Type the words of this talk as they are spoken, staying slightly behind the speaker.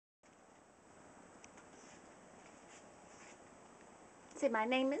Say, my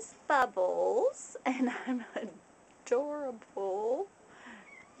name is Bubbles, and I'm adorable.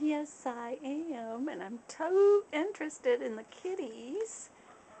 Yes, I am, and I'm so interested in the kitties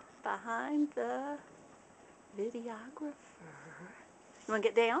behind the videographer. You want to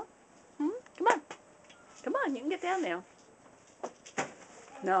get down? Come on. Come on, you can get down now.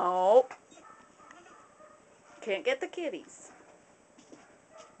 No. Can't get the kitties.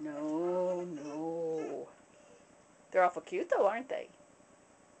 No, no. They're awful cute, though, aren't they?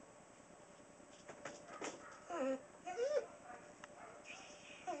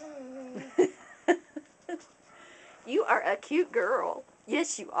 You are a cute girl.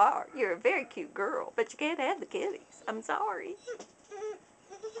 Yes, you are. You're a very cute girl, but you can't have the kitties. I'm sorry.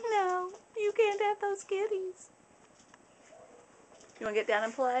 No, you can't have those kitties. You want to get down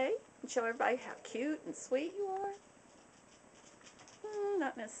and play and show everybody how cute and sweet you are?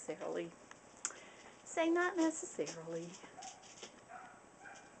 Not necessarily. Say not necessarily.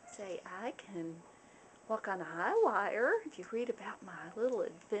 Say I can walk on a high wire if you read about my little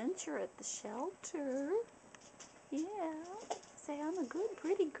adventure at the shelter. Yeah. Say I'm a good,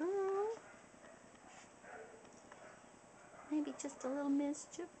 pretty girl. Maybe just a little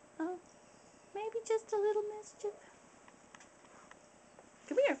mischief. Oh, maybe just a little mischief.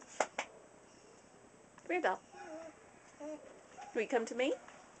 Come here. Come here, doll. Will you come to me?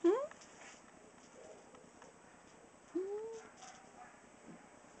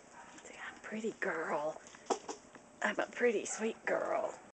 Say, I'm a pretty girl. I'm a pretty sweet girl.